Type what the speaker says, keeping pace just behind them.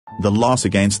The loss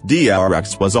against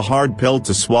DRX was a hard pill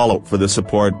to swallow for the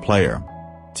support player.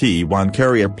 T1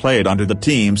 Keria played under the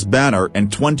team's banner in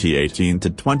 2018 to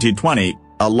 2020,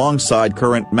 alongside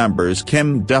current members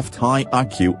Kim Deft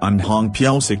Hyeokyu and Hong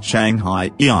Pyo-sik Chang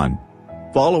Hye-yeon.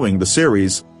 Following the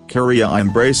series, Keria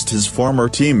embraced his former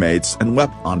teammates and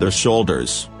wept on their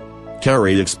shoulders.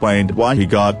 Keria explained why he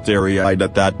got teary-eyed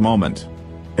at that moment.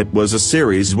 "It was a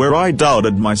series where I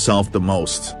doubted myself the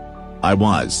most. I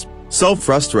was so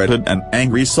frustrated and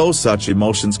angry, so such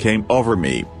emotions came over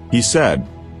me," he said.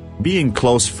 Being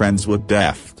close friends with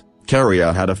Deft,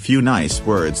 Keria had a few nice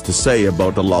words to say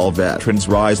about the LoL veteran's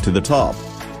rise to the top.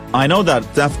 "I know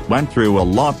that Deft went through a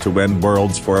lot to win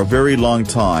Worlds for a very long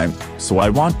time, so I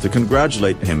want to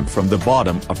congratulate him from the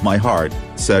bottom of my heart,"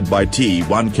 said by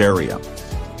T1 Keria.